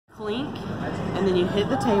clink, and then you hit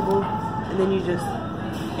the table, and then you just,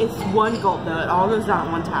 it's one gulp though, it all goes down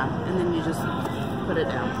at one time, and then you just put it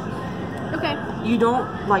down. Okay. You don't,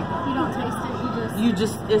 like... You don't taste it, you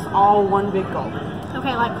just, it's all one big gulp.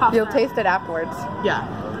 Okay, like cough You'll syrup. taste it afterwards. Yeah.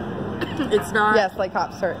 It's not... Yes, like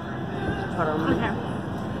hop syrup. Hold on. Okay.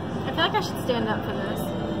 I feel like I should stand up for this.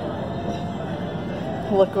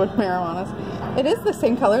 Liquid marijuana. It is the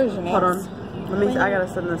same color as your nails. Hold on. Let me, I gotta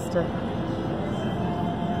send this to...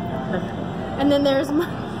 And then there's my...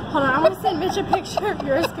 Hold on, I want to send Mitch a picture of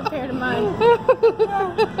yours compared to mine.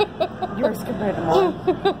 Yours compared to mine.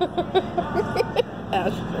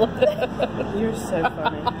 You're so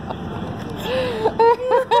funny.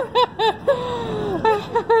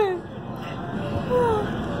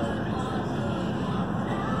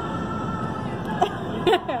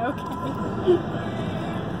 Okay.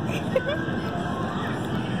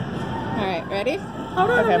 Alright, ready? Hold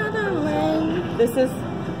on, Okay. hold on. This is,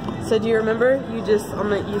 so do you remember? You just,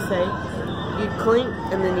 you say, you clink,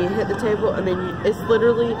 and then you hit the table, and then you, it's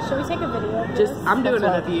literally Should we take a video of just, this? I'm doing it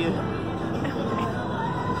That's of you.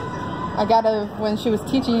 I got it when she was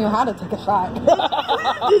teaching you how to take a shot. Did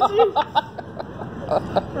you?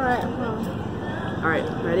 Alright, hold on. Alright,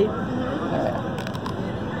 ready? Alright.